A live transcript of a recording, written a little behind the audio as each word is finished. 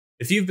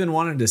If you've been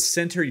wanting to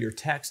center your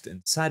text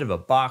inside of a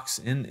box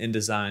in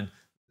InDesign,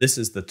 this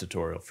is the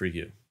tutorial for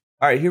you.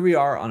 All right, here we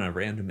are on a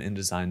random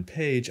InDesign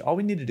page. All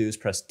we need to do is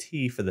press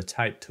T for the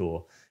type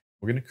tool.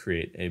 We're going to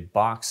create a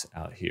box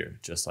out here,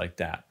 just like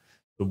that.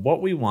 So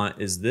what we want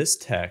is this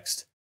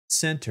text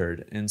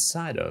centered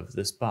inside of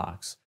this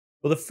box.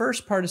 Well, the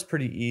first part is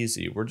pretty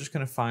easy. We're just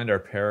going to find our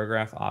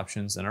paragraph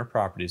options in our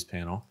properties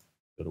panel,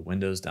 go to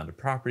Windows, down to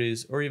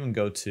properties, or even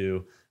go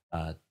to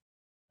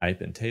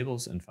type in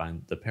tables and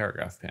find the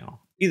paragraph panel.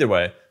 Either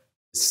way,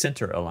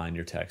 center align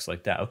your text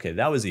like that. Okay,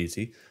 that was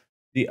easy.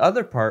 The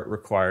other part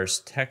requires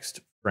text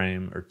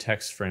frame or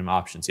text frame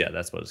options. Yeah,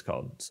 that's what it's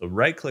called. So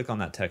right click on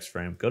that text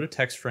frame, go to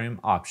text frame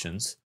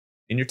options.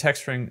 In your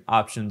text frame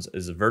options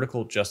is a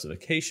vertical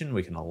justification.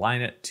 We can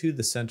align it to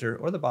the center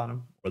or the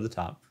bottom or the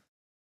top.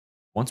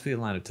 Once we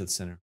align it to the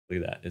center,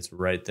 look at that. It's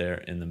right there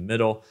in the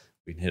middle.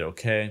 We can hit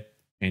OK,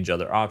 change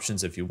other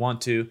options if you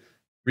want to.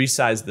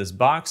 Resize this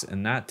box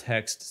and that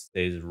text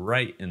stays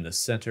right in the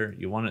center.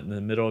 You want it in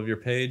the middle of your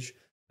page,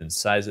 then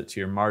size it to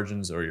your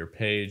margins or your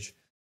page.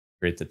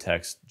 Create the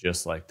text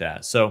just like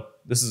that. So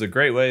this is a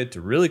great way to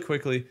really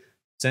quickly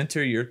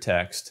center your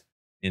text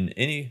in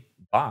any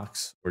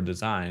box or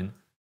design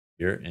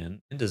here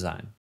in InDesign.